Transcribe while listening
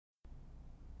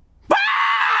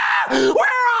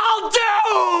We're all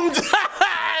doomed!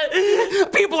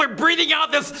 People are breathing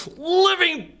out this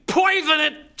living poison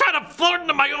and trying to float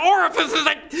into my orifices.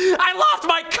 I lost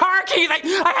my car keys.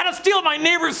 I had to steal my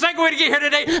neighbor's Segway to get here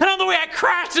today. And on the way, I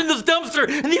crashed in this dumpster.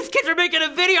 And these kids are making a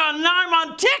video, and now I'm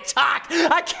on TikTok.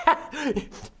 I can't.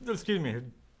 Excuse me.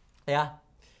 Yeah?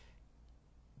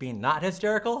 Being not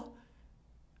hysterical?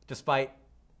 Despite,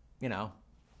 you know,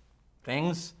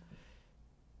 things.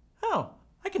 Oh,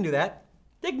 I can do that.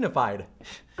 Dignified.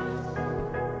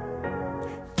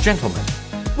 Gentlemen,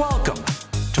 welcome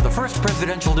to the first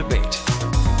presidential debate.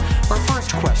 Our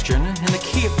first question in the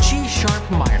key of G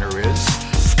sharp minor is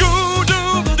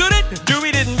Skoo-doo-doo-dit,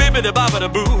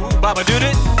 doo-wee-dit-bibbi-da-bobba-da-boo,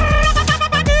 bobba-doo-dit.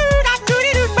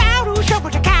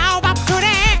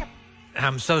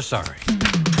 I'm so sorry.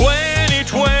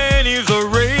 2020's a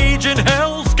raging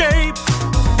hellscape.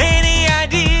 Any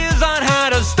ideas on how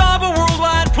to stop a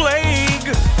worldwide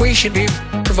plague? We should be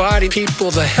providing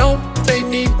people the help they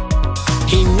need.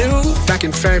 He knew back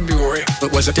in February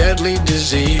it was a deadly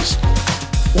disease.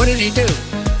 What did he do?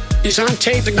 He's on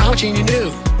tape acknowledging he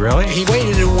knew. Really? He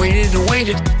waited and waited and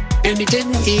waited, and he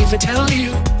didn't even tell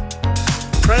you.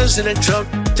 President Trump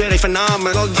did a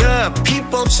phenomenal job.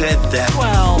 People said that.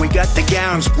 Well, we got the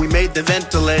gowns, we made the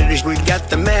ventilators, we got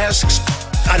the masks.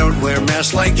 I don't wear a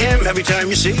mask like him. Every time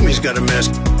you see him, he's got a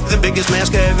mask. The biggest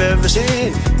mask I've ever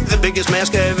seen. The biggest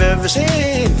mask I've ever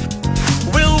seen.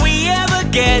 will we ever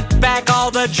get back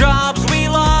all the jobs we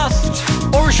lost?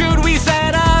 Or should we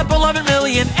set up 11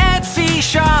 million Etsy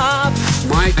shops?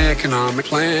 My economic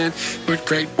plan would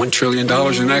create $1 trillion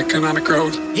in economic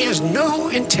growth. He has no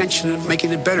intention of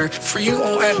making it better for you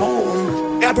all at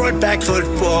home. I brought back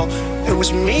football. It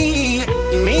was me.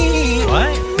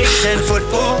 What? Big Ten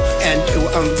football, and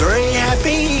I'm very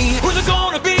happy. Who's it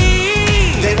gonna be?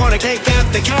 They want to take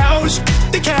out the cows.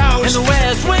 In the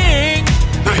West Wing.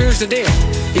 Now here's the deal.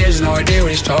 He has no idea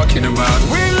what he's talking about.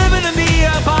 We're living in the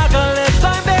apocalypse.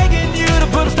 I'm begging you to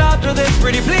put a stop to this,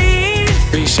 pretty please.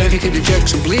 He said he could inject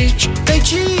some bleach. They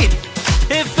cheat.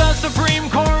 If the Supreme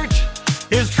Court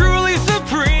is truly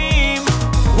supreme,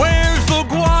 where's the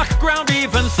guac, ground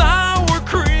beef, and sour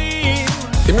cream?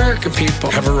 The American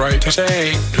people have a right to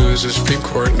say who's the Supreme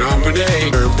Court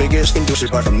nominee. Our biggest inducer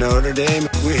from Notre Dame.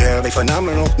 We have a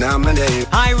phenomenal nominee.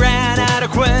 I ran out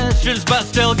of questions, but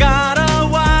still got a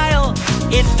while.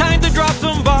 It's time to drop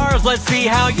some bars. Let's see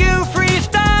how you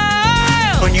freestyle.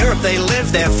 In Europe, they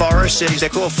live their forest cities. They're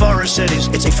called forest cities.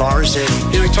 It's a forest city.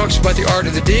 You know, he talks about the art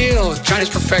of the deal. China's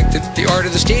perfected the art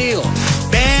of the steal.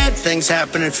 Bad things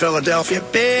happen in Philadelphia.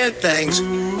 Bad things.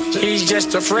 He's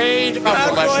just afraid of I'm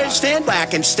the going to stand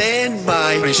back and stand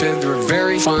by. He said there were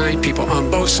very fine people on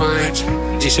both sides.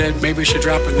 He said maybe we should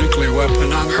drop a nuclear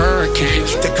weapon on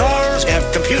hurricanes. The cars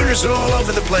have computers all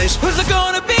over the place. Who's it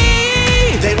gonna be?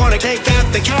 They want to take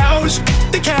out the cows.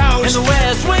 In the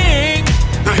West Wing.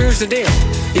 Now here's the deal.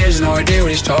 He has no idea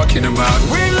what he's talking about.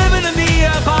 We're living in the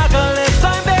apocalypse.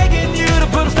 I'm begging you to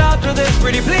put a stop to this,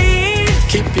 pretty please.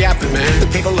 Keep yapping, man. The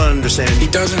people understand. He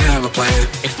doesn't have a plan.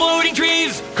 Exploding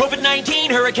trees, COVID-19,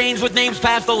 hurricanes with names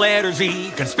past the letter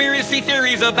Z, conspiracy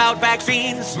theories about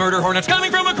vaccines, murder hornets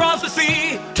coming from across the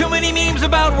sea. Too many memes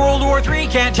about World War III,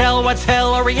 can't tell what's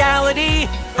hell or reality.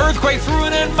 Earthquakes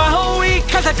ruining my whole week,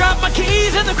 cause I dropped my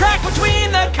keys in the crack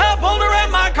between the cup holder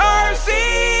and my car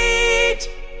seat.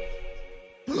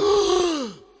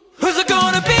 Who's it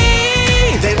gonna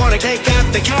be? They want to take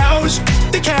out the cows.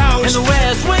 In the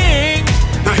West Wing.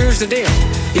 Now here's the deal.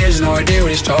 He has no idea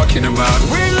what he's talking about.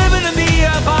 We're living in the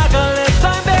apocalypse.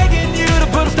 I'm begging you to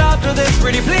put a stop to this,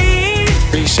 pretty please.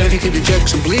 He said he could inject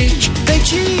some bleach. They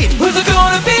cheat. Who's it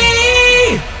gonna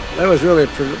be? That was really a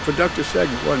productive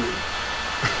segment, wasn't it?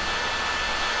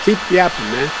 Keep yapping,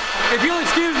 man. If you'll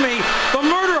excuse me, the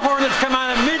murder hornets come out